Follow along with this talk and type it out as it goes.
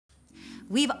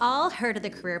We've all heard of the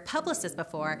career publicist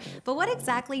before, but what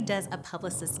exactly does a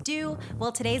publicist do?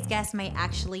 Well, today's guest may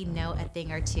actually know a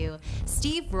thing or two.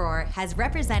 Steve Rohr has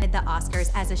represented the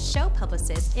Oscars as a show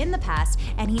publicist in the past,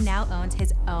 and he now owns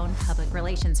his own public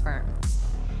relations firm.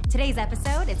 Today's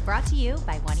episode is brought to you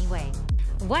by One-Way.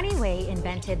 One-Way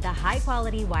invented the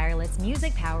high-quality wireless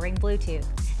music powering Bluetooth.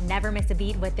 Never miss a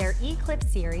beat with their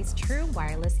Eclipse series true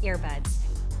wireless earbuds.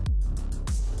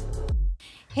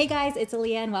 Hey guys, it's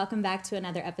Aaliyah and welcome back to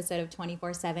another episode of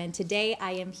 24/7. Today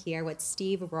I am here with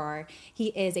Steve Rohr. He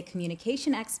is a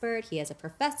communication expert, he is a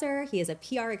professor, he is a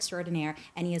PR extraordinaire,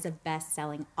 and he is a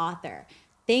best-selling author.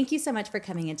 Thank you so much for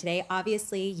coming in today.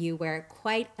 Obviously, you wear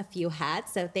quite a few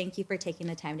hats, so thank you for taking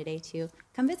the time today to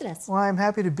come visit us. Well, I'm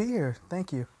happy to be here.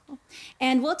 Thank you.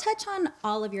 And we'll touch on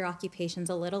all of your occupations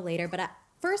a little later, but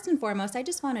first and foremost, I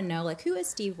just want to know, who is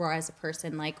Steve Rohr as a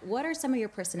person? What are some of your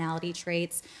personality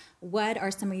traits? What are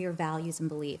some of your values and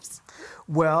beliefs?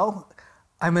 Well,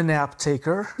 I'm a nap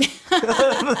taker.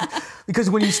 Because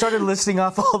when you started listing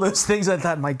off all those things, I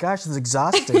thought, my gosh, this is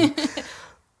exhausting.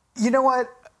 You know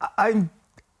what? I'm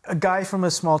a guy from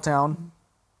a small town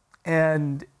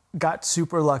and got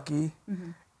super lucky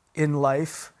in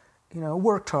life.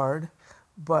 Worked hard,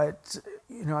 but,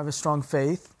 I have a strong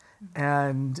faith.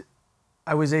 And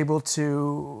I was able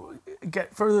to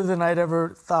get further than I'd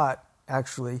ever thought,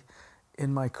 actually,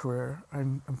 in my career.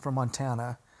 I'm from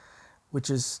Montana, which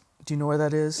is, do you know where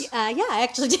that is? Yeah, I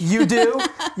actually do. You do?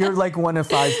 You're like one of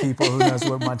 5 people who knows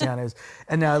where Montana is.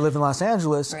 And now I live in Los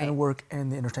Angeles and work in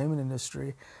the entertainment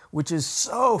industry, which is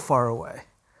so far away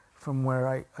from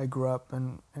where I grew up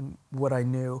and what I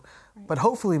knew. Right. But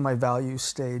hopefully my values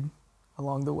stayed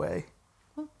along the way.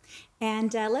 Cool.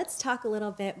 And let's talk a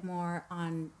little bit more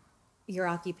on your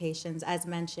occupations. As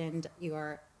mentioned, you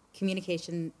are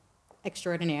communication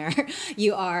extraordinaire.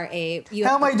 You are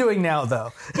How am I doing now,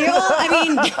 though? To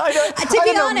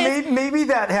be honest, maybe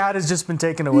that hat has just been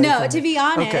taken away. No, from to me. be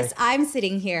honest, okay. I'm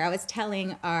sitting here. I was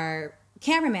telling our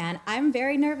cameraman, I'm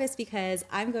very nervous because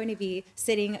I'm going to be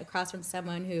sitting across from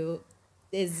someone who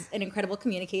is an incredible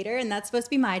communicator, and that's supposed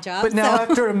to be my job. But now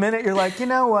after a minute, you're like, you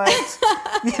know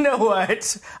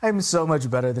what? I'm so much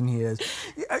better than he is.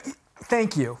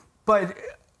 Thank you. But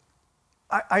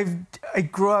I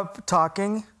grew up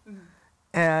talking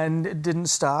and didn't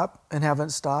stop and haven't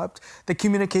stopped. The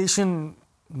communication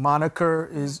moniker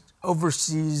is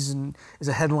overseas and is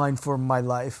a headline for my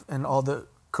life and all the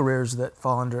careers that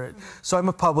fall under it. So I'm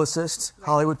a publicist,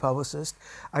 Hollywood publicist.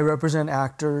 I represent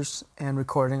actors and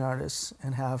recording artists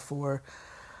and have for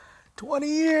 20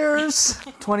 years.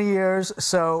 20 years.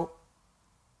 So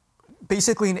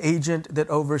basically an agent that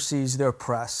oversees their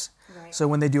press. Right. So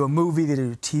when they do a movie, they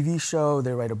do a TV show,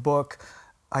 they write a book,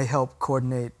 I help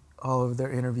coordinate all of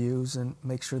their interviews and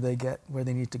make sure they get where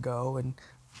they need to go. And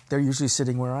they're usually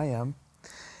sitting where I am.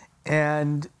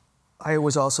 And I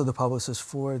was also the publicist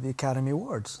for the Academy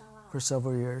Awards for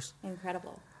several years.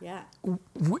 Incredible, yeah.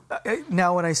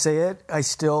 Now when I say it, I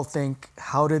still think,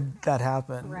 how did that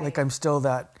happen? Right. I'm still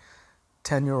that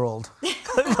 10-year-old.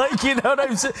 You know what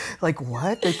I'm saying?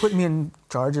 What? They put me in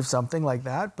charge of something like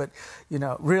that? But,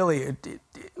 really, it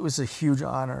was a huge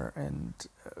honor, and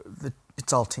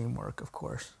it's all teamwork, of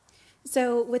course.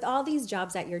 So with all these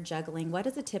jobs that you're juggling, what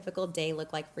does a typical day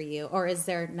look like for you? Or is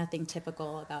there nothing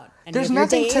typical about any There's of your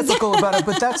nothing days? typical about it,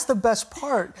 but that's the best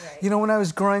part. Right. When I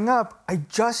was growing up, I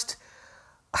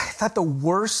thought the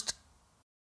worst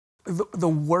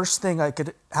thing that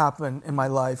could happen in my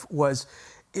life was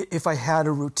if I had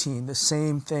a routine, the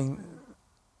same thing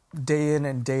day in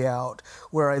and day out,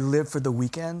 where I live for the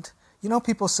weekend.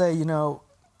 People say,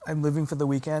 I'm living for the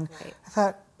weekend. Right. I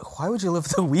thought, why would you live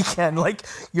for the weekend?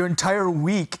 Your entire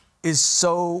week is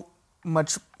so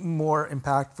much more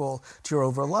impactful to your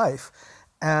overall life.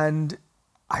 And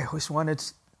I always wanted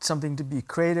something to be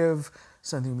creative,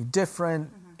 something to be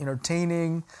different,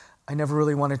 entertaining. I never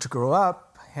really wanted to grow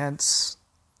up. Hence,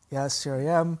 yes, here I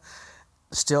am,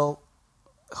 still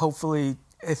hopefully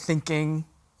thinking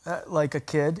like a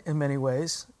kid in many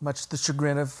ways, much to the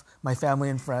chagrin of my family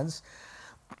and friends.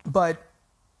 But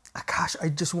gosh, I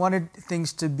just wanted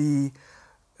things to be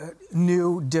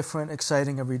new, different,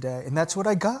 exciting every day. And that's what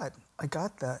I got. I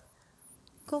got that.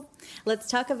 Cool. Let's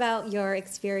talk about your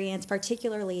experience,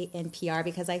 particularly in PR,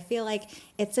 because I feel like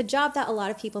it's a job that a lot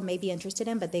of people may be interested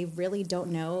in, but they really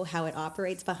don't know how it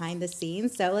operates behind the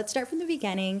scenes. So let's start from the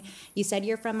beginning. You said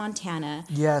you're from Montana.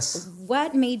 Yes.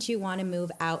 What made you want to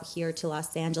move out here to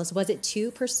Los Angeles? Was it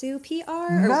to pursue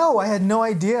PR? No, I had no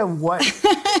idea what.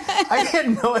 I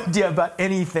had no idea about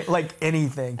anything,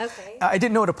 anything. Okay. I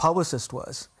didn't know what a publicist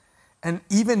was. And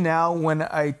even now, when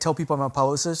I tell people I'm a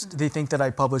publicist, they think that I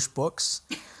publish books.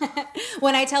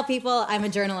 When I tell people I'm a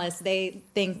journalist, they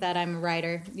think that I'm a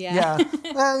writer. Yeah.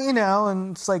 Well,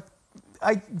 and it's like,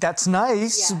 that's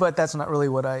nice, but that's not really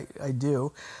what I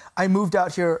do. I moved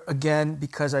out here again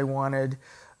because I wanted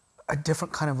a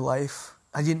different kind of life.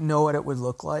 I didn't know what it would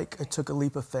look like. I took a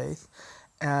leap of faith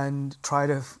and tried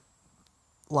a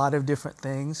lot of different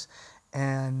things,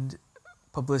 and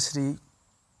publicity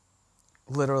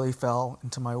literally fell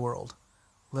into my world.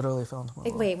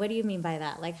 Wait, what do you mean by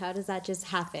that? Like, how does that just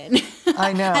happen?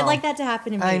 I know. I'd like that to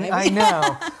happen to me. I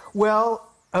know. Well,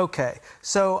 okay.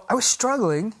 So I was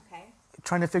struggling,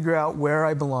 trying to figure out where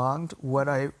I belonged, what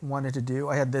I wanted to do.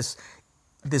 I had this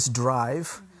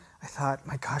drive. I thought,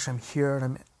 my gosh, I'm here and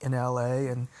I'm in LA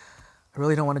and I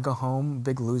really don't want to go home,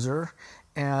 big loser.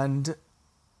 And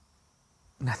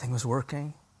nothing was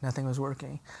working.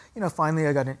 Finally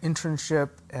I got an internship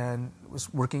and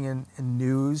was working in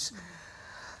news.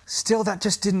 Still, that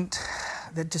just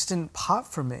didn't pop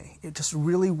for me. It just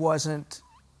really wasn't,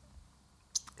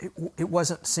 it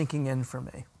wasn't sinking in for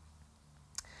me.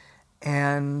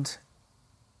 And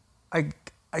I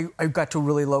got to a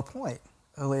really low point.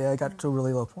 I got to a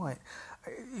really low point.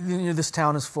 This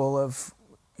town is full of,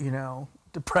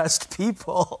 depressed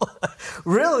people.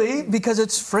 Really, because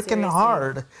it's freaking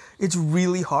hard. It's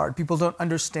really hard. People don't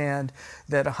understand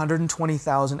that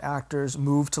 120,000 actors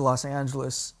move to Los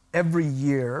Angeles every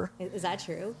year. Is that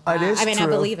true? It is true. I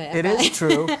believe it. It is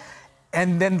true.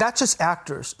 And then that's just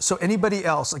actors. So anybody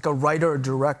else, like a writer, a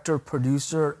director,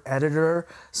 producer, editor,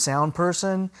 sound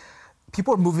person,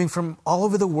 people are moving from all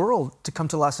over the world to come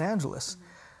to Los Angeles.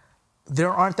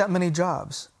 There aren't that many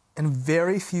jobs, and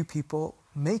very few people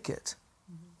make it.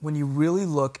 When you really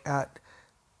look at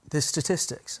the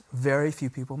statistics, very few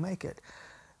people make it.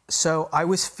 So I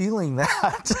was feeling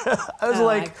that. I was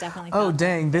oh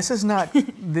dang, this is not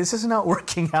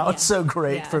working out so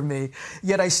great for me.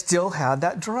 Yet I still had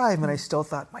that drive, and I still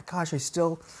thought, my gosh, I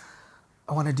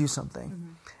want to do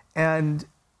something. And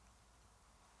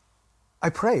I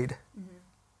prayed.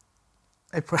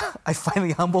 I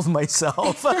finally humbled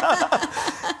myself.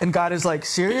 And God is like,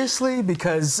 seriously?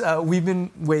 Because we've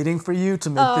been waiting for you to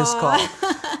make this call.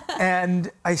 And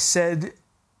I said,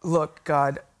 look,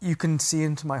 God, you can see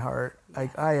into my heart.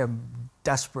 Like, I am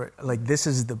desperate. Like,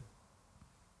 it's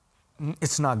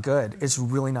not good. It's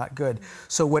really not good.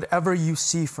 So whatever you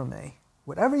see from me,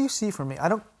 I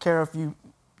don't care if you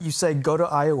say go to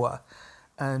Iowa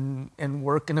and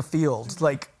work in a field.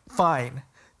 Like, fine.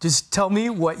 Just tell me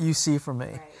what you see from me.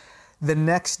 Right. The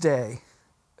next day,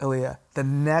 Aaliyah,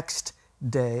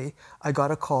 I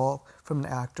got a call from an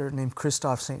actor named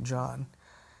Christophe St. John.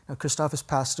 Now, Christophe has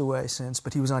passed away since,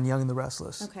 but he was on Young and the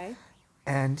Restless. Okay.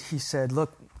 And he said,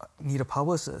 look, I need a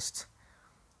publicist.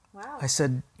 Wow. I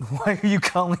said, why are you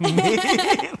calling me?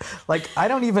 I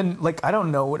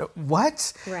don't know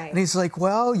what? Right. And he's like,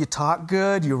 well, you talk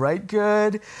good, you write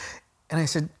good. And I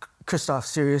said, Christophe,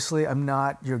 seriously, I'm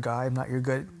not your guy. I'm not your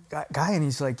good guy. And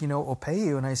he's like, I'll pay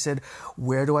you. And I said,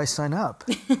 where do I sign up?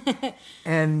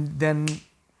 And then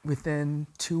within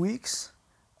 2 weeks,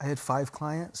 I had 5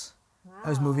 clients. Wow. I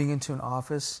was moving into an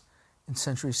office in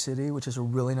Century City, which is a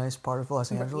really nice part of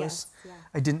Los Angeles. Yes, yeah.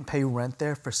 I didn't pay rent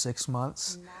there for 6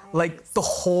 months. Nice. The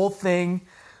whole thing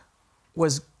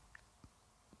was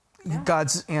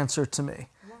God's answer to me.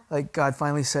 Yeah. God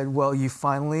finally said, well, you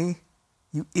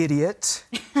idiot.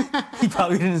 He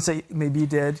probably didn't say, maybe he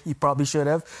did. He probably should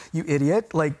have. You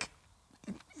idiot.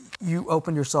 You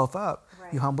opened yourself up.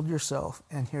 Right. You humbled yourself,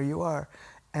 and here you are.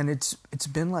 And it's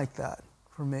been like that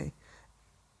for me.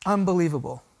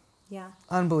 Unbelievable. Yeah.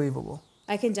 Unbelievable.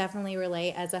 I can definitely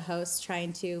relate as a host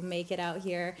trying to make it out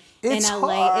here in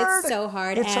LA. Hard. It's so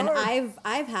hard. And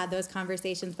I've had those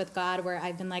conversations with God where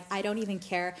I've been like, I don't even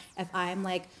care if I'm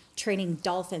training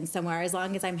dolphins somewhere as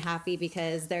long as I'm happy,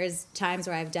 because there's times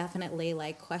where I've definitely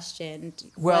questioned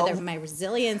whether my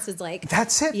resilience is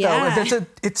That's it though.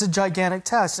 It's a gigantic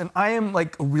test, and I am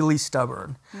really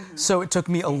stubborn. Mm-hmm. So it took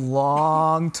me a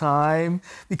long time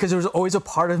because there was always a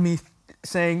part of me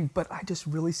saying, but I just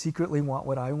really secretly want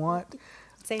what I want.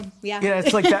 Same, yeah. Yeah,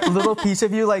 it's that little piece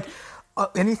of you,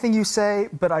 anything you say,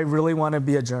 but I really want to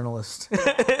be a journalist.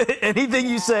 Anything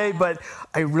you say, but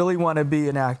I really want to be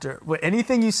an actor.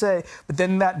 Anything you say, but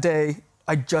then that day,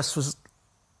 I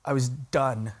was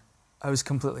done. I was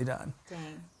completely done.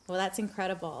 Dang. Well, that's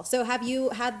incredible. So have you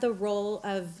had the role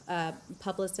of a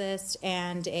publicist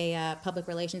and a public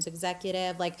relations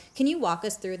executive? Can you walk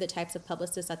us through the types of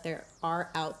publicists that there are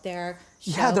out there?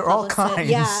 Yeah, they're all kinds.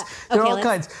 Yeah. They're all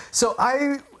kinds. So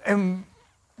I am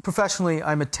professionally,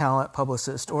 I'm a talent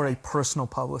publicist or a personal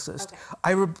publicist.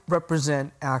 I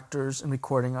represent actors and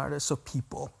recording artists, so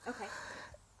people.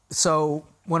 So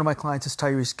one of my clients is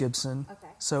Tyrese Gibson.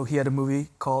 So he had a movie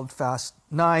called Fast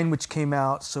 9, which came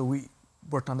out, so we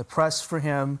worked on the press for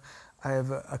him. I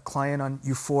have a client on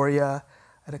Euphoria.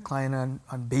 I had a client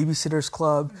on Babysitter's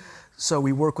Club. So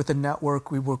we work with the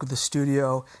network, we work with the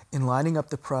studio in lining up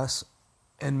the press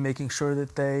and making sure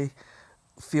that they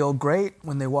feel great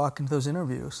when they walk into those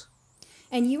interviews.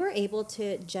 And you were able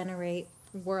to generate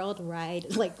worldwide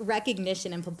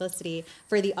recognition and publicity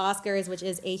for the Oscars, which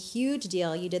is a huge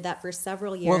deal. You did that for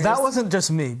several years. Well, that wasn't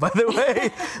just me, by the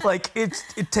way.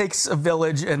 It takes a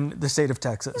village in the state of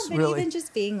Texas, but really. Even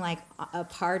just being a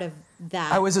part of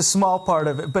that. I was a small part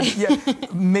of it, but yeah,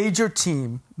 major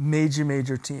team.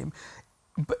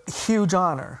 But huge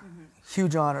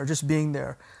honor, just being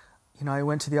there. I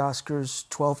went to the Oscars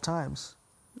 12 times.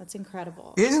 That's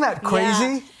incredible. Isn't that crazy?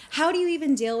 Yeah. How do you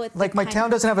even deal with my town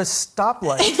doesn't have a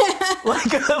stoplight. What?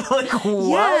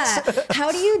 Yeah.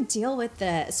 How do you deal with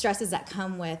the stresses that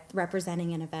come with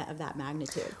representing an event of that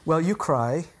magnitude? Well, you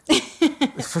cry,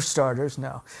 for starters.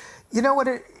 No, you know what?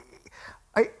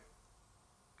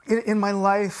 In my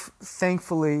life,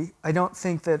 thankfully, I don't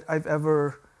think that I've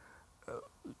ever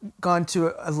gone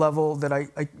to a level that I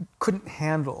couldn't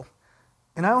handle,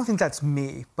 and I don't think that's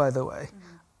me, by the way.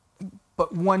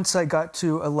 But once I got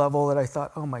to a level that I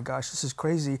thought, oh my gosh, this is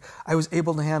crazy, I was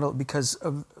able to handle it because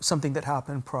of something that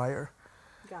happened prior.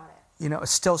 Got it. It's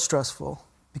still stressful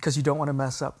because you don't want to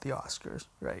mess up the Oscars,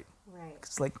 right? Right.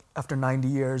 It's like after 90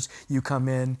 years, you come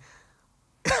in,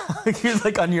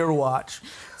 you're on your watch.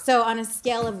 So on a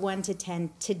scale of 1 to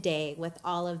 10 today, with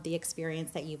all of the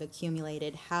experience that you've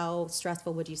accumulated, how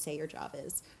stressful would you say your job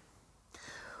is?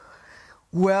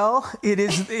 Well,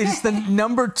 it's the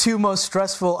number 2 most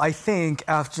stressful, I think,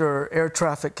 after air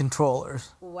traffic controllers.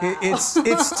 Wow.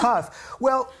 It's tough.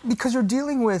 Well, because you're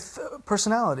dealing with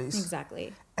personalities.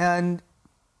 Exactly. And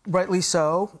rightly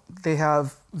so, they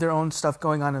have their own stuff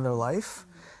going on in their life,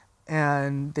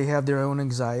 and they have their own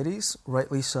anxieties,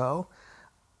 rightly so.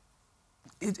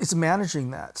 It's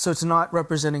managing that. So it's not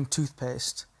representing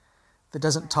toothpaste that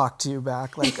doesn't talk to you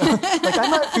back like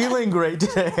I'm not feeling great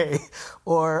today,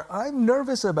 or I'm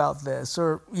nervous about this,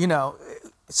 or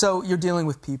so you're dealing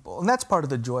with people, and that's part of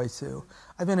the joy too.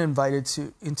 I've been invited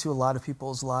into a lot of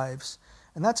people's lives,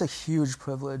 and that's a huge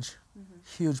privilege.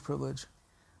 Huge privilege.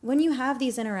 When you have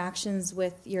these interactions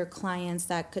with your clients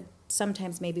that could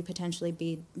sometimes maybe potentially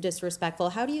be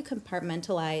disrespectful, how do you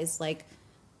compartmentalize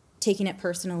taking it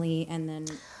personally and then...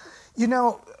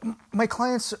 My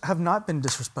clients have not been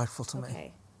disrespectful to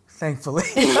me, thankfully.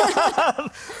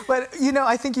 But,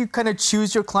 I think you kind of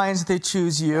choose your clients, they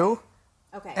choose you.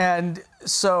 Okay. And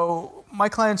so my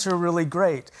clients are really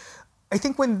great. I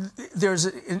think when there's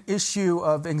an issue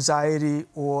of anxiety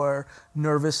or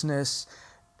nervousness,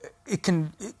 it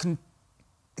can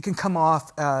come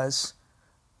off as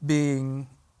being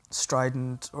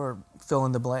strident or fill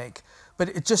in the blank. But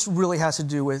it just really has to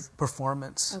do with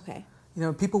performance. Okay.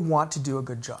 People want to do a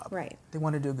good job. Right. They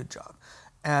want to do a good job.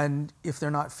 And if they're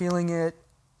not feeling it,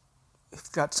 if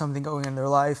they've got something going in their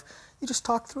life, you just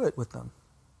talk through it with them.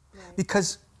 Right.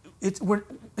 Because it's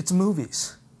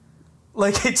movies.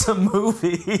 It's a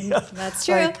movie. That's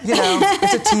true.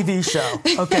 It's a TV show.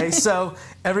 Okay, so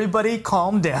everybody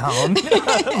calm down.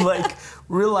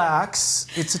 Relax.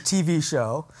 It's a TV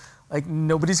show.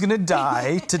 Nobody's going to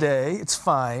die today. It's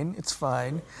fine. It's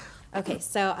fine. Okay,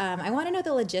 so I want to know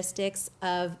the logistics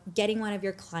of getting one of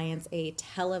your clients a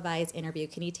televised interview.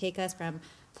 Can you take us from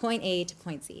point A to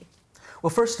point Z? Well,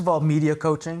 first of all, media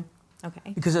coaching.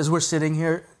 Okay. Because as we're sitting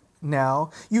here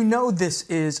now, this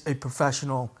is a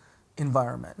professional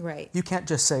environment. Right. You can't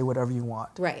just say whatever you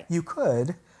want. Right. You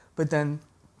could, but then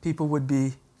people would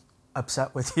be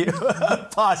upset with you,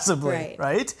 possibly,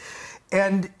 right?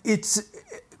 And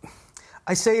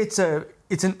I say it's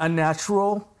an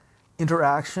unnatural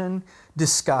interaction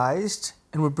disguised,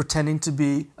 and we're pretending to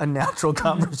be a natural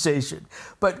conversation.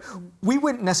 But we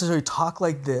wouldn't necessarily talk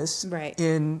like this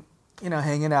in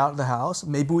hanging out at the house.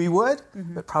 Maybe we would,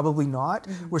 but probably not.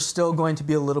 We're still going to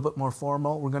be a little bit more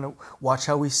formal. We're going to watch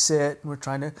how we sit. We're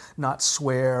trying to not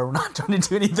swear. We're not trying to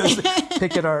do anything,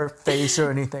 pick at our face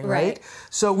or anything, right?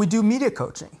 So we do media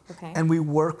coaching, and we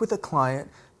work with a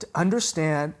client to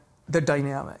understand the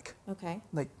dynamic. Okay.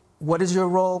 What is your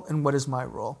role and what is my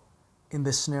role in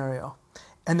this scenario?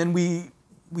 And then we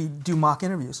do mock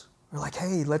interviews. We're like,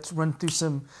 hey, let's run through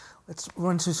some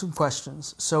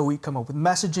questions. So we come up with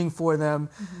messaging for them.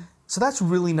 So that's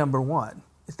really number 1.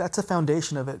 That's the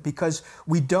foundation of it, because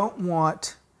we don't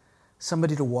want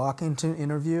somebody to walk into an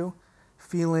interview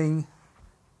feeling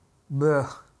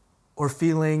bleh, or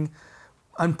feeling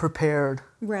unprepared.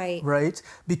 Right. Right?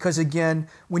 Because again,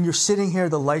 when you're sitting here,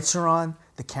 the lights are on,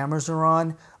 the cameras are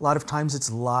on. A lot of times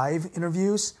it's live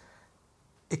interviews.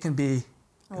 It can be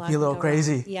a little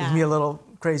crazy. Yeah. It can be a little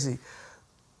crazy.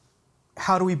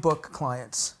 How do we book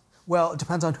clients? Well, it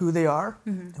depends on who they are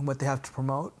and what they have to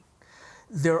promote.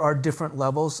 There are different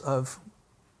levels of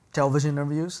television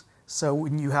interviews. So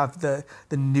when you have the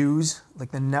news,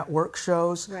 like the network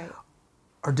shows, Right.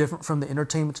 are different from the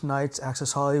Entertainment Tonight's,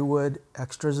 Access Hollywood,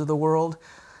 Extras of the world.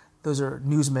 Those are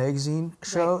news magazine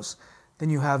shows. Right. Then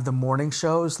you have the morning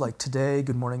shows like Today,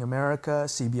 Good Morning America,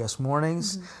 CBS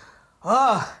Mornings.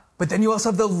 But then you also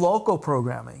have the local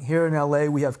programming. Here in LA,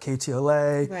 we have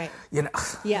KTLA. Right. You know.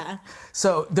 Yeah.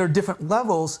 So there are different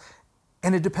levels,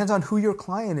 and it depends on who your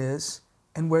client is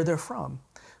and where they're from.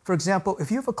 For example,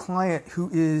 if you have a client who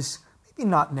is maybe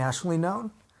not nationally known,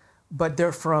 but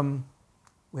they're from,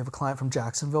 we have a client from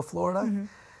Jacksonville, Florida,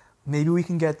 maybe we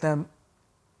can get them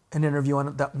an interview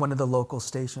on one of the local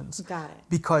stations. Got it.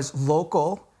 Because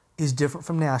local is different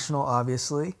from national,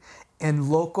 obviously,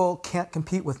 and local can't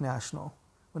compete with national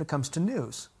when it comes to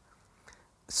news.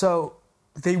 So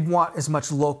they want as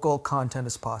much local content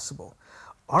as possible.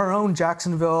 Our own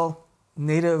Jacksonville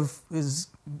native is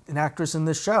an actress in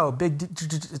this show.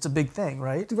 It's a big thing,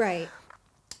 right? Right.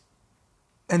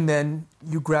 And then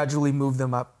you gradually move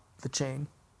them up the chain,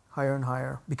 higher and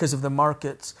higher, because of the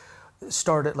markets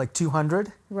start at like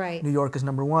 200. Right. New York is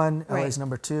number 1, LA is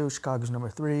number 2, Chicago is number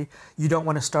 3. You don't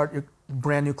want to start your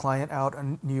brand new client out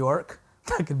in New York.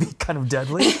 That could be kind of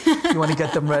deadly. You want to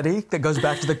get them ready. That goes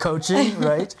back to the coaching,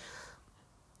 right?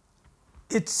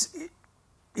 It's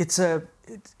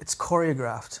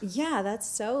choreographed. Yeah, that's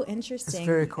so interesting. It's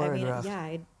very choreographed.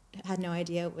 I mean, I had no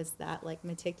idea it was that like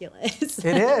meticulous.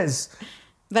 It is.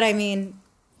 But I mean,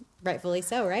 rightfully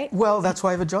so, right? Well, that's why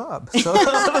I have a job. So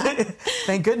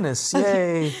thank goodness.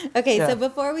 Yay. Okay, so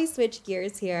before we switch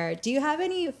gears here, do you have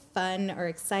any fun or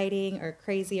exciting or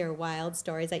crazy or wild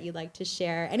stories that you'd like to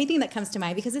share? Anything that comes to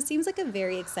mind? Because it seems like a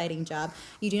very exciting job.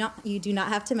 You do not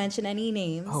have to mention any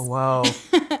names. Oh, wow.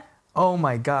 Oh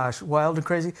my gosh, wild and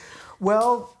crazy.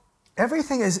 Well,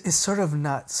 everything is sort of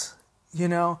nuts, you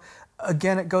know?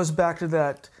 Again, it goes back to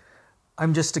that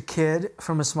I'm just a kid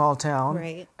from a small town,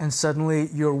 right. And suddenly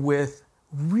you're with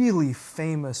really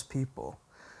famous people.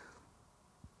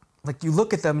 Like you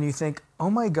look at them and you think,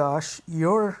 oh my gosh,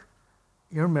 you're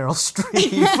Meryl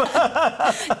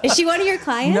Streep. Is she one of your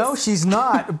clients? No, she's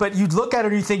not. But you look at her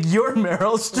and you think, you're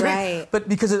Meryl Streep. Right. But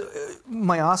because of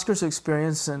my Oscars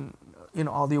experience and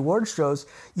all the award shows,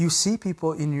 you see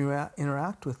people and you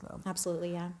interact with them.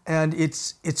 Absolutely, yeah. And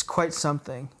it's quite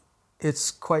something. It's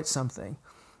quite something.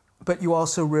 But you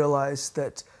also realize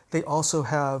that they also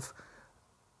have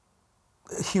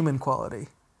human quality.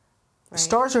 Right.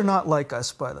 Stars are not like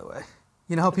us, by the way.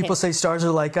 You know how people say stars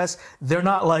are like us? They're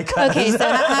not like us. Okay, so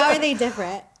how are they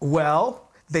different? Well,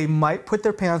 they might put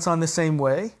their pants on the same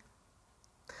way,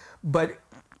 but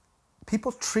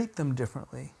people treat them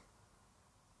differently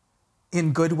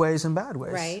in good ways and bad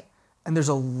ways. Right. And there's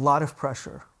a lot of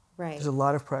pressure. Right. There's a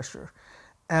lot of pressure.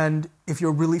 And if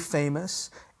you're really famous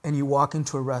and you walk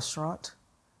into a restaurant,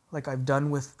 like I've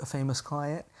done with a famous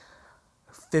client,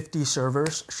 50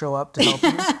 servers show up to help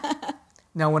you.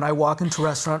 Now, when I walk into a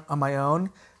restaurant on my own,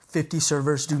 50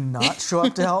 servers do not show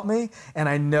up to help me. And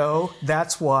I know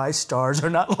that's why stars are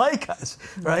not like us,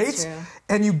 right? That's true.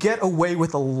 And you get away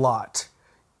with a lot.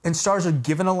 And stars are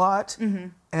given a lot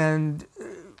and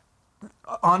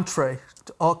entree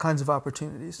to all kinds of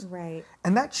opportunities. Right.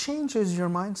 And that changes your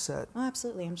mindset. Oh,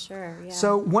 absolutely, I'm sure. Yeah.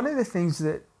 So one of the things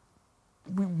that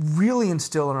we really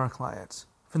instill in our clients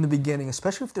from the beginning,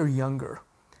 especially if they're younger,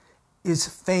 is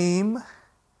fame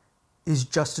is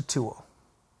just a tool.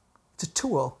 It's a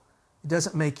tool. It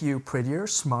doesn't make you prettier,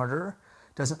 smarter,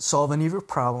 doesn't solve any of your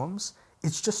problems.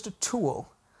 It's just a tool.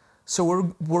 So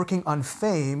we're working on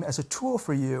fame as a tool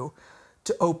for you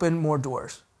to open more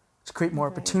doors, to create more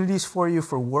opportunities for you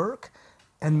for work,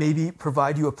 and maybe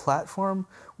provide you a platform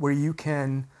where you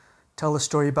can tell a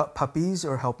story about puppies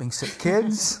or helping sick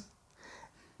kids.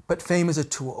 But fame is a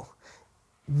tool.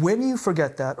 When you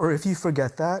forget that, or if you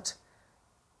forget that,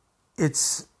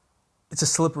 it's a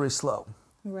slippery slope.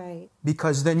 Right.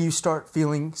 Because then you start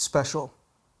feeling special.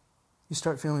 You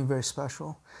start feeling very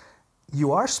special.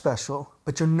 You are special,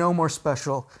 but you're no more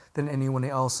special than anyone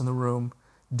else in the room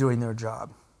doing their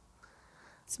job.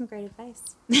 Some great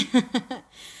advice.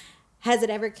 Has it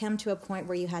ever come to a point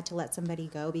where you had to let somebody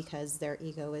go because their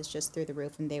ego is just through the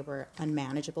roof and they were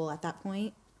unmanageable at that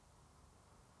point?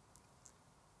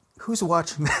 Who's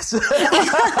watching this? You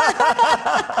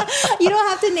don't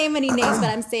have to name any names, but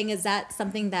I'm saying, is that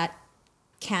something that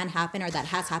can happen or that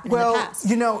has happened in the past?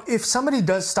 If somebody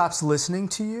stops listening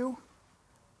to you,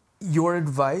 your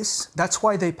advice, that's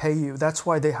why they pay you. That's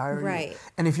why they hire you.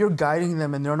 And if you're guiding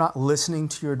them and they're not listening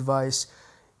to your advice,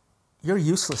 you're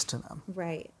useless to them.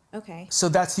 Right. Okay. So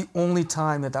that's the only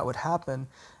time that would happen.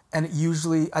 And it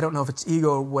usually, I don't know if it's ego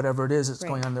or whatever it is that's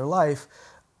going on in their life.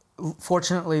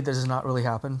 Fortunately, this has not really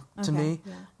happened to me.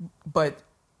 Yeah. But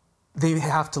they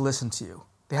have to listen to you.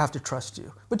 They have to trust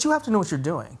you. But you have to know what you're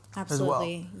doing as well.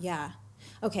 Absolutely. Yeah.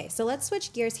 Okay, so let's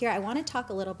switch gears here. I want to talk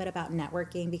a little bit about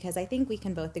networking because I think we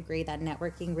can both agree that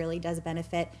networking really does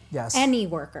benefit any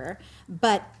worker.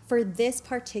 But for this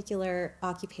particular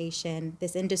occupation,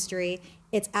 this industry,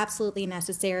 it's absolutely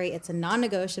necessary. It's a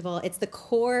non-negotiable. It's the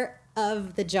core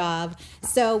of the job.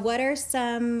 So what are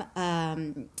some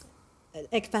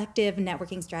effective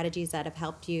networking strategies that have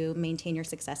helped you maintain your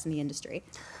success in the industry?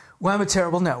 Well, I'm a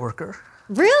terrible networker.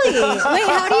 Really? Wait,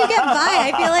 how do you get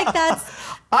by? I feel like that's...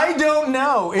 I don't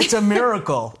know. It's a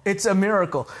miracle. It's a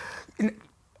miracle.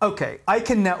 Okay, I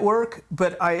can network,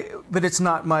 but it's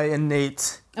not my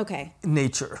innate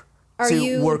nature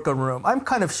to work a room. I'm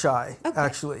kind of shy,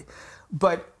 actually.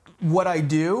 But what I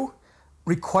do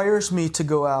requires me to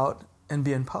go out and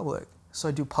be in public. So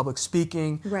I do public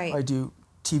speaking. Right. I do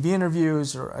TV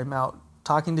interviews, or I'm out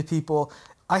talking to people.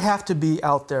 I have to be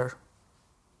out there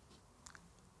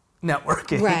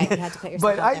networking. Right, you have to put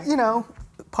yourself out there.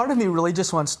 Part of me really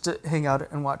just wants to hang out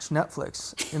and watch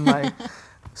Netflix in my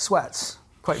sweats,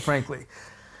 quite frankly.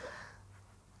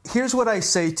 Here's what I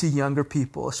say to younger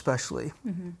people especially.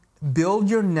 Mm-hmm. Build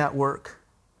your network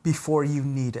before you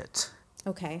need it.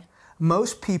 Okay.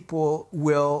 Most people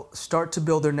will start to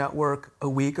build their network a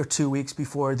week or 2 weeks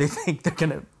before they think they're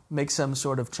going to make some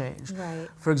sort of change. Right.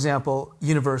 For example,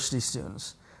 university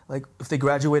students. Like if they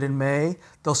graduate in May,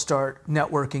 they'll start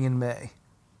networking in May.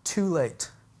 Too late.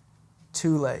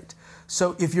 Too late.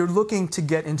 So if you're looking to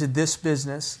get into this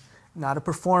business, not a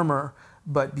performer,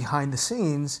 but behind the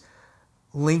scenes,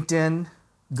 LinkedIn,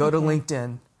 go to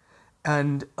LinkedIn.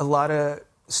 And a lot of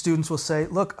students will say,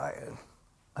 look, I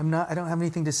don't have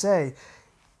anything to say.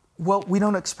 Well, we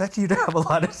don't expect you to have a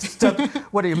lot of stuff.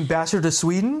 What, ambassador to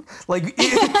Sweden? Like,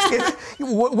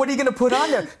 what are you going to put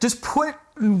on there? Just put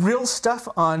real stuff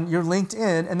on your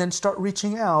LinkedIn and then start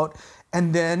reaching out.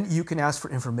 And then you can ask for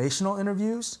informational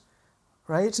interviews,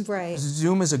 right? Right.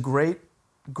 Zoom is a great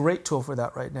tool for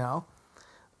that right now.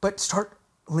 But start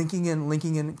linking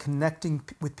in, connecting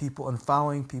with people and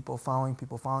following people.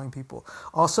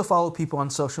 Also follow people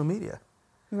on social media.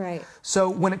 Right.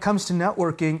 So when it comes to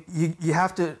networking, you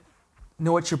have to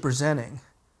know what you're presenting,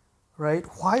 right?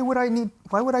 Why would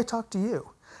I talk to you?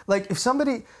 Like if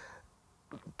somebody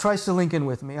tries to link in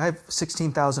with me, I have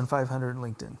 16,500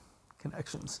 LinkedIn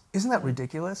connections. Isn't that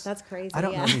ridiculous? That's crazy. I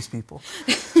don't know these people.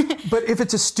 But if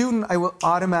it's a student, I will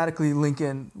automatically link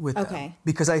in with them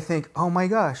because I think, oh my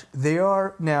gosh, they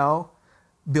are now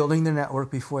building their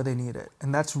network before they need it.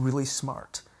 And that's really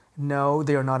smart. No,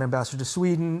 they are not ambassador to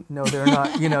Sweden. No, they're not,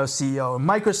 CEO of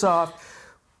Microsoft.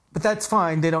 But that's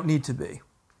fine. They don't need to be.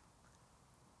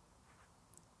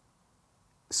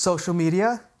 Social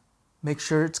media, make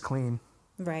sure it's clean.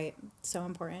 Right. So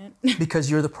important.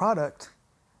 Because you're the product.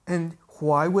 And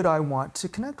why would I want to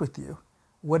connect with you?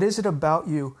 What is it about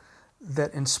you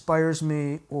that inspires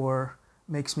me or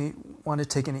makes me want to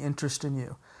take any interest in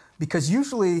you? Because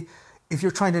usually, if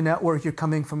you're trying to network, you're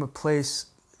coming from a place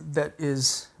that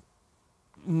is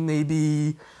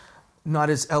maybe not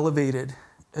as elevated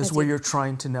as where you're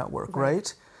trying to network,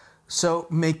 right? So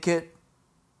make it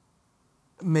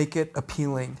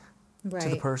appealing to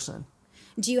the person.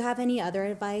 Do you have any other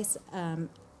advice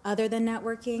other than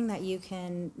networking that you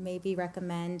can maybe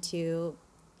recommend to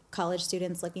college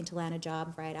students looking to land a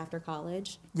job right after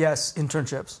college? Yes,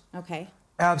 internships. Okay.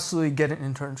 Absolutely get an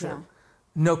internship. Yeah.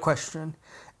 No question.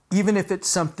 Even if it's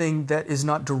something that is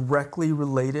not directly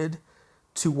related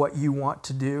to what you want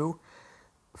to do.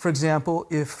 For example,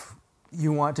 if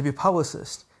you want to be a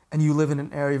publicist and you live in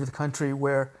an area of the country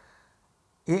where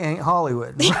it ain't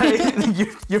Hollywood,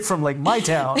 right? you're from like my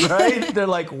town, right? They're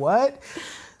like, what?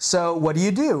 So what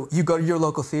do? You go to your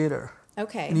local theater.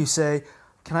 Okay. And you say,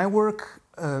 can I work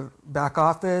back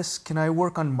office? Can I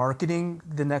work on marketing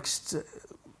the next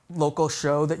local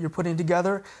show that you're putting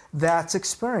together? That's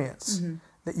experience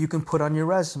that you can put on your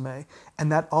resume.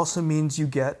 And that also means you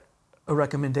get a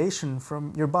recommendation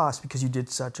from your boss because you did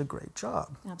such a great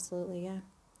job. Absolutely, yeah.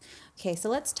 Okay, so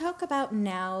let's talk about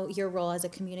now your role as a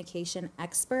communication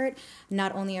expert.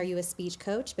 Not only are you a speech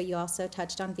coach, but you also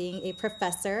touched on being a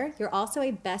professor. You're also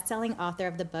a best-selling author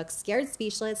of the book, Scared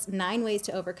Speechless, 9 Ways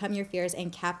to Overcome Your Fears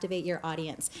and Captivate Your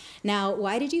Audience. Now,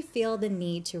 why did you feel the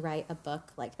need to write a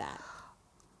book like that?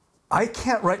 I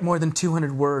can't write more than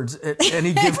 200 words at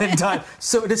any given time.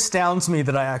 So it astounds me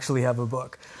that I actually have a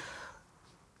book.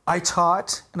 I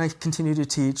taught and I continue to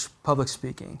teach public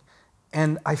speaking.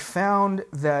 And I found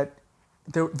that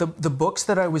the books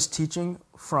that I was teaching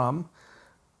from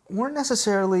weren't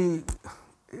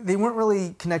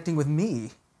really connecting with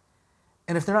me.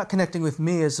 And if they're not connecting with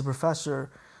me as a professor,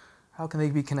 how can they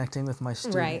be connecting with my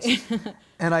students? Right.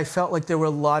 And I felt like there were a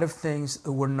lot of things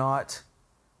that were not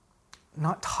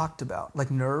talked about, like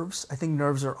nerves. I think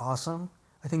nerves are awesome.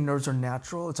 I think nerves are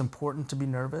natural. It's important to be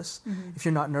nervous. Mm-hmm. If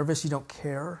you're not nervous, you don't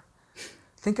care.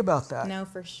 Think about that. No,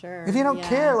 for sure. If you don't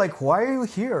care, like, why are you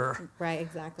here? Right,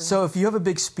 exactly. So if you have a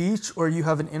big speech or you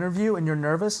have an interview and you're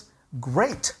nervous,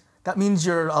 great. That means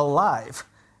you're alive.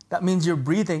 That means you're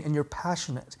breathing and you're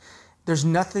passionate. There's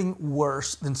nothing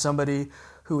worse than somebody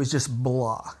who is just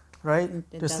blah, right?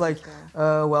 Just like,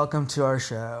 welcome to our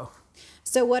show.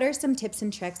 So what are some tips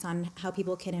and tricks on how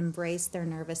people can embrace their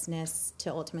nervousness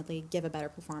to ultimately give a better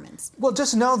performance? Well,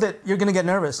 just know that you're going to get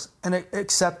nervous and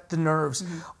accept the nerves.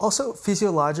 Mm-hmm. Also,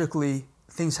 physiologically,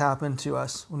 things happen to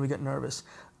us when we get nervous.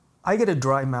 I get a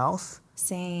dry mouth.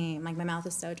 Same. Like, my mouth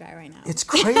is so dry right now. It's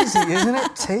crazy, isn't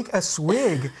it? Take a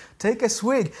swig. Take a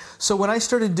swig. So when I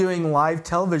started doing live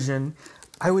television,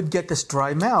 I would get this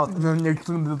dry mouth. And then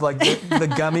there's like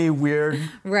the gummy, weird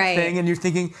thing. And you're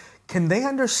thinking, can they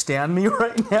understand me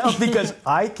right now? Because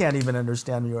I can't even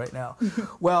understand me right now.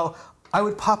 Well, I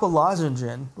would pop a lozenge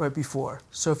in right before.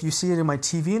 So if you see it in my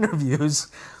TV interviews,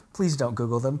 please don't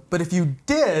Google them. But if you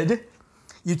did,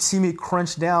 you'd see me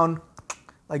crunch down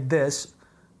like this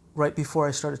right before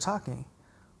I started talking,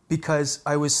 because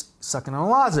I was sucking on a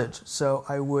lozenge, so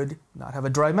I would not have a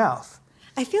dry mouth.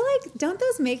 I feel like, don't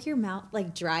those make your mouth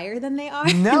like drier than they are?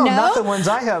 No, not the ones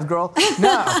I have, girl.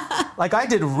 No. Like, I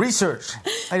did research.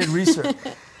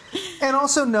 And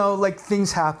also know, like,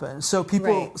 things happen. So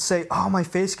people say, oh, my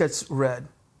face gets red.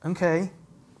 Okay.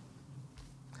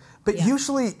 But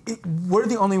usually we're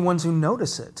the only ones who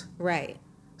notice it. Right.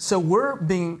 So we're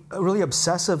being really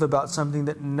obsessive about something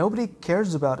that nobody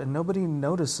cares about and nobody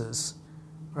notices,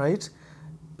 right?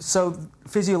 So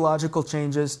physiological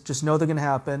changes, just know they're going to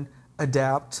happen.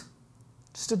 Adapt.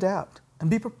 Just adapt and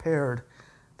be prepared.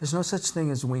 There's no such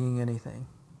thing as winging anything.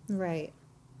 Right.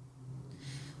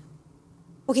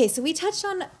 Okay, so we touched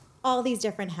on all these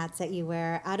different hats that you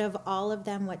wear. Out of all of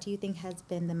them, what do you think has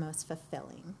been the most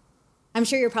fulfilling? I'm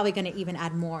sure you're probably going to even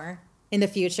add more in the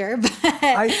future, but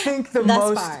I think the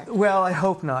most far. Well, I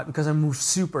hope not, because I'm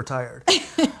super tired.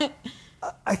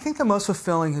 I think the most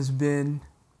fulfilling has been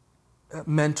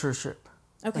mentorship,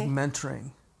 like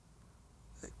mentoring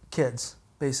kids,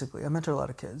 basically. I mentor a lot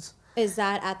of kids. Is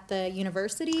that at the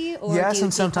university? Or yes, do you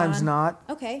and sometimes not.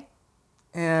 Okay.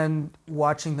 And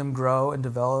watching them grow and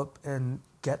develop and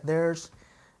get theirs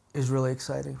is really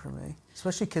exciting for me,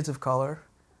 especially kids of color.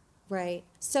 Right.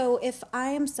 So if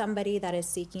I am somebody that is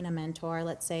seeking a mentor,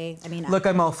 let's say, Look,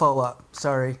 I'm all full up.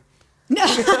 Sorry. No.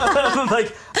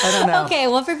 Like, I don't know. Okay,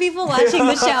 well, for people watching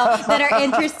the show that are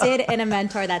interested in a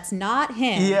mentor that's not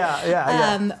him.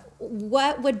 Yeah.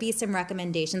 What would be some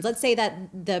recommendations? Let's say that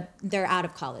they're out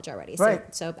of college already.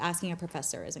 So asking a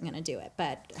professor isn't going to do it.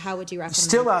 But how would you recommend?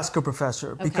 Still ask a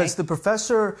professor, because the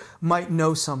professor might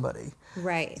know somebody.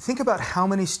 Right. Think about how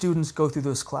many students go through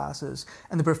those classes,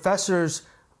 and the professors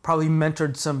probably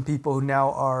mentored some people who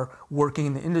now are working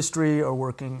in the industry or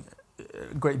working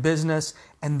great business,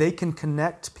 and they can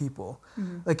connect people.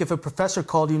 Mm-hmm. Like, if a professor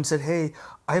called you and said, hey,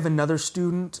 I have another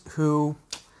student who,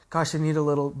 gosh, I need a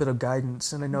little bit of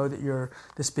guidance, and I know that you're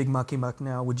this big mucky muck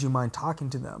now, would you mind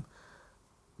talking to them?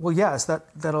 Well, yes,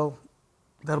 that'll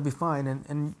be fine,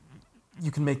 and you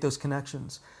can make those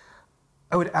connections.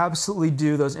 I would absolutely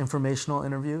do those informational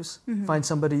interviews. Mm-hmm. Find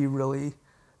somebody you really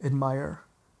admire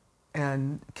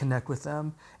and connect with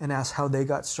them and ask how they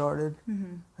got started.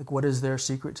 Mm-hmm. Like, what is their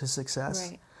secret to success?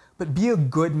 Right. But be a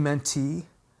good mentee.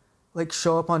 Like,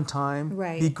 show up on time.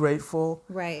 Right. Be grateful.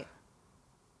 Right.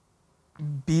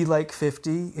 Be like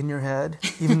 50 in your head,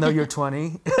 even though you're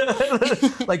 20.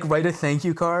 Like, write a thank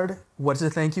you card. What's a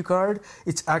thank you card?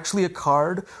 It's actually a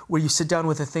card where you sit down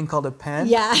with a thing called a pen.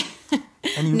 Yeah.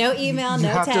 And no email,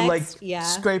 no text. You have to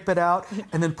scrape it out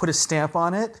and then put a stamp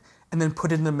on it and then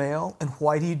put it in the mail. And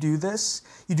why do you do this?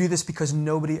 You do this because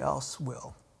nobody else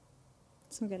will.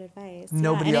 Some good advice.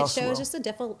 Nobody else will. And it shows just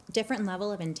a different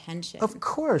level of intention. Of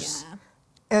course. Yeah.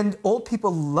 And old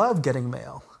people love getting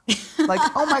mail. Like,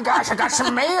 oh my gosh, I got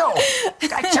some mail.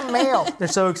 Got some mail. They're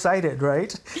so excited,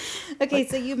 right? Okay,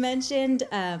 so you mentioned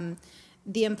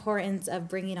the importance of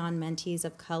bringing on mentees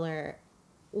of color.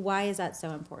 Why is that so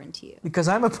important to you? Because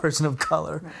I'm a person of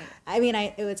color. Right. I mean,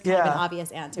 it was kind of an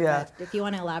obvious answer, but if you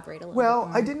want to elaborate a little bit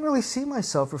more. I didn't really see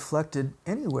myself reflected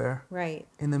anywhere. Right.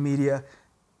 In the media,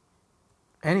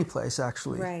 any place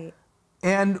actually. Right.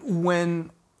 And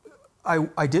when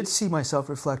I did see myself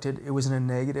reflected, it was in a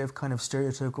negative kind of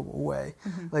stereotypical way.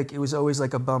 Like it was always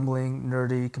like a bumbling,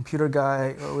 nerdy computer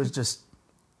guy, or it was just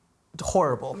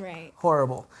horrible. Right.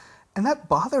 Horrible. And that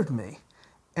bothered me.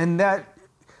 And that,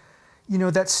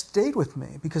 that stayed with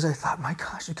me because I thought, my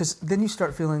gosh, because then you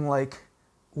start feeling like,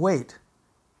 wait,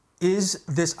 is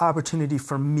this opportunity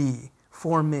for me,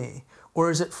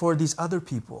 or is it for these other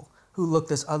people who look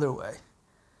this other way?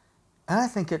 And I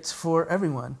think it's for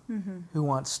everyone who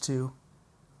wants to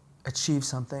achieve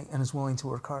something and is willing to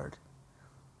work hard.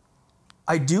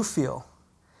 I do feel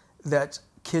that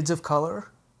kids of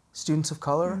color, students of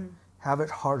color, have it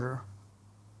harder.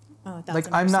 Oh, 1,000%. Like,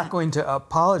 I'm not going to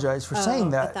apologize for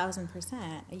saying that.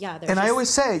 1,000%. Yeah. And I always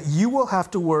say, you will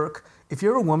have to work, if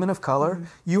you're a woman of color,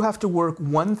 you have to work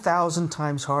 1,000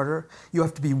 times harder. You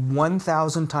have to be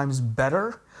 1,000 times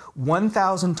better,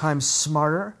 1,000 times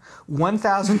smarter,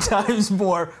 1,000 times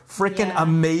more freaking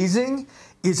amazing.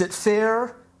 Is it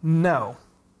fair? No.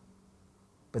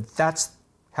 But that's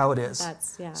how it is.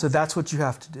 So that's what you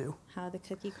have to do. How the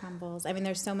cookie crumbles. I mean,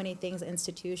 there's so many things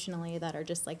institutionally that are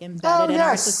just like embedded in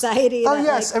our society.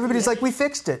 Everybody's like, we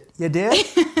fixed it. You did?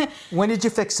 When did you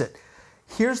fix it?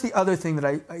 Here's the other thing that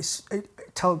I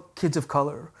tell kids of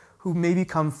color who maybe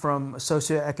come from a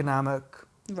socioeconomic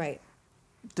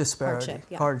disparity,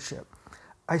 hardship.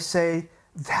 I say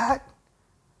that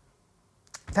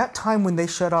time when they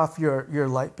shut off your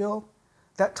light bill,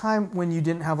 that time when you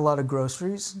didn't have a lot of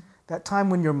groceries, that time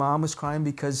when your mom was crying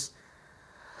because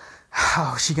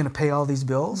how is she going to pay all these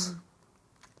bills?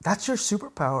 That's your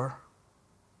superpower.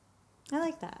 I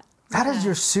like that. That is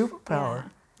your superpower.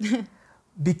 Yeah.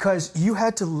 Because you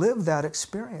had to live that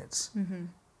experience.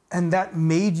 And that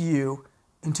made you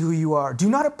into who you are. Do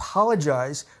not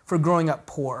apologize for growing up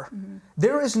poor.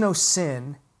 There is no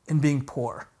sin in being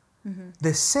poor.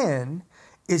 The sin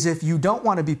is if you don't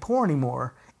want to be poor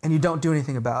anymore and you don't do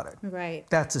anything about it. Right.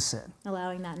 That's a sin.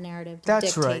 Allowing that narrative to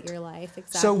dictate your life.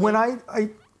 Exactly. So when I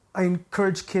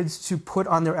encourage kids to put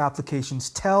on their applications,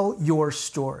 tell your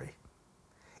story.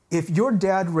 If your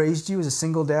dad raised you as a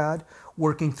single dad,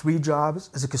 working 3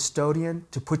 jobs as a custodian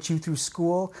to put you through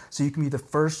school so you can be the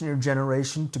first in your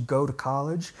generation to go to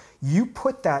college, you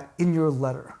put that in your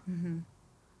letter.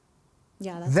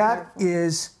 Yeah, that's that powerful.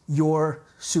 Is your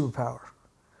superpower.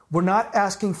 We're not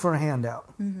asking for a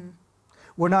handout.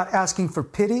 We're not asking for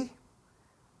pity.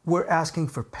 We're asking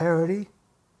for parity.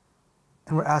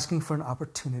 And we're asking for an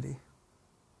opportunity.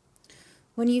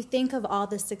 When you think of all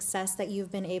the success that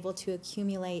you've been able to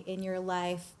accumulate in your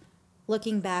life,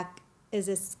 looking back, is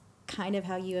this kind of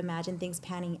how you imagine things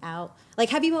panning out? Like,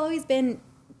 have you always been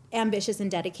ambitious and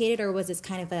dedicated, or was this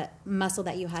kind of a muscle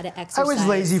that you had to exercise? I was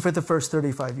lazy for the first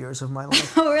 35 years of my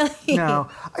life. Oh, really? No.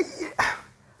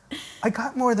 I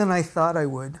got more than I thought I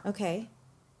would. Okay.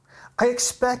 I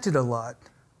expected a lot.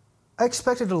 I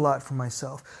expected a lot from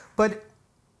myself. But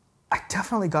I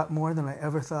definitely got more than I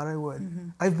ever thought I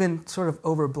would. I've been sort of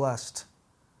overblessed,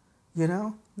 you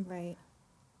know? Right.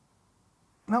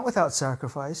 Not without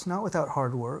sacrifice, not without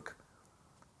hard work.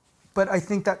 But I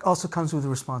think that also comes with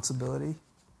responsibility.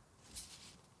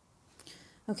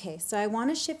 Okay, so I want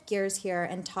to shift gears here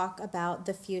and talk about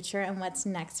the future and what's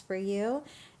next for you.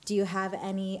 Do you have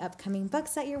any upcoming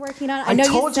books that you're working on? I know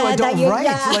told you I don't write.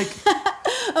 Yeah. Like,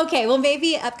 okay, well,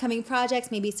 maybe upcoming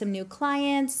projects, maybe some new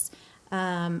clients.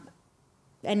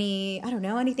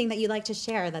 Anything that you'd like to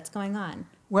share that's going on?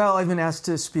 Well, I've been asked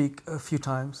to speak a few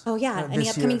times. Oh, yeah. Any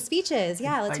upcoming speeches?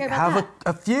 Yeah, let's hear about that. I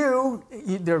have a few.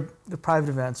 They're private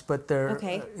events, but they're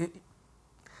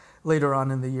later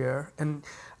on in the year. And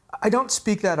I don't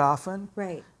speak that often.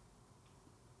 Right.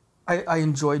 I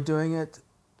enjoy doing it,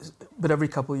 but every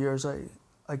couple of years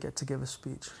I get to give a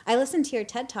speech. I listened to your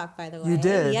TED Talk, by the way. You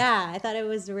did? Yeah, I thought it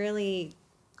was really...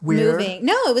 Weird. Moving.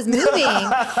 No, it was moving.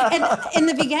 And in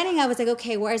the beginning, I was like,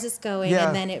 okay, where's this going? Yeah.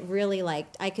 And then it really,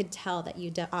 I could tell that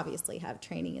you obviously have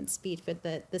training in speech, but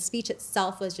the speech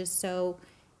itself was just so,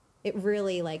 it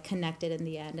really connected in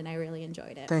the end, and I really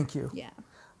enjoyed it. Thank you. Yeah.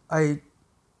 I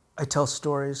tell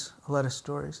stories, a lot of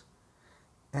stories,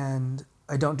 and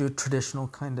I don't do a traditional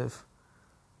kind of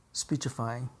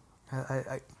speechifying.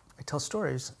 I tell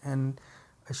stories, and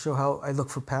I show how I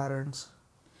look for patterns,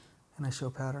 and I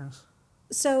show patterns.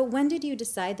 So when did you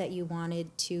decide that you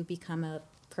wanted to become a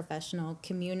professional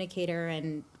communicator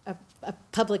and a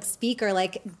public speaker.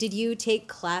 Like, did you take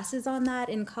classes on that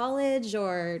in college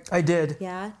or? I did.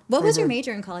 Yeah. What was your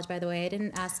major in college, by the way? I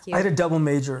didn't ask you. I had a double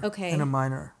major Okay. and a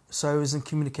minor. So I was in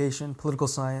communication, political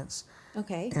science,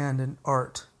 Okay. and an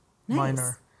art Nice.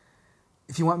 minor.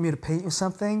 If you want me to paint you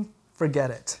something, forget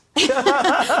it. Well,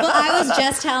 I was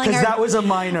just telling Because our. that was a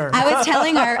minor.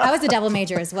 I was a double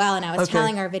major as well, and I was Okay.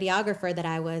 telling our videographer that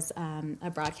I was a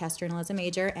broadcast journalism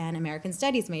major and American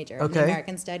Studies major. And Okay.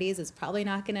 American Studies is probably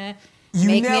not going to You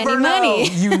make me never any know. money.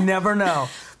 You never know.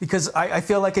 Because I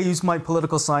feel like I used my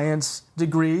political science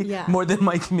degree Yeah. more than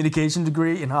my communication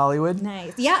degree in Hollywood.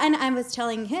 Nice. Yeah, and I was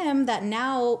telling him that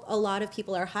now a lot of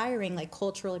people are hiring like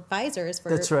cultural advisors for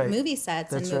That's right. movie sets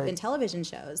That's and, right. and television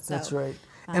shows. So, That's right.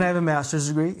 And I have a master's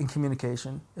degree in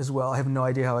communication as well. I have no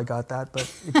idea how I got that, but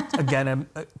again,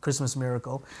 a Christmas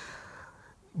miracle.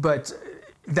 But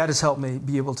that has helped me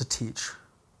be able to teach.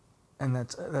 And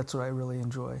that's what I really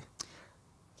enjoy.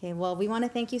 Okay, well, we want to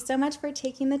thank you so much for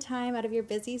taking the time out of your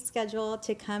busy schedule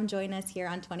to come join us here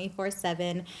on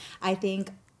 24/7. I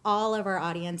think all of our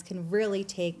audience can really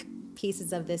take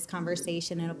pieces of this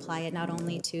conversation and apply it not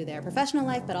only to their professional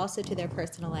life, but also to their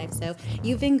personal life. So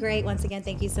you've been great. Once again,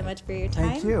 thank you so much for your time.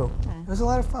 Thank you. It was a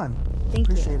lot of fun. Thank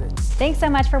you. Appreciate it. Thanks so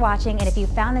much for watching, and if you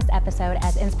found this episode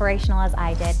as inspirational as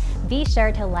I did, be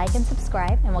sure to like and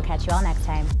subscribe, and we'll catch you all next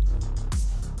time.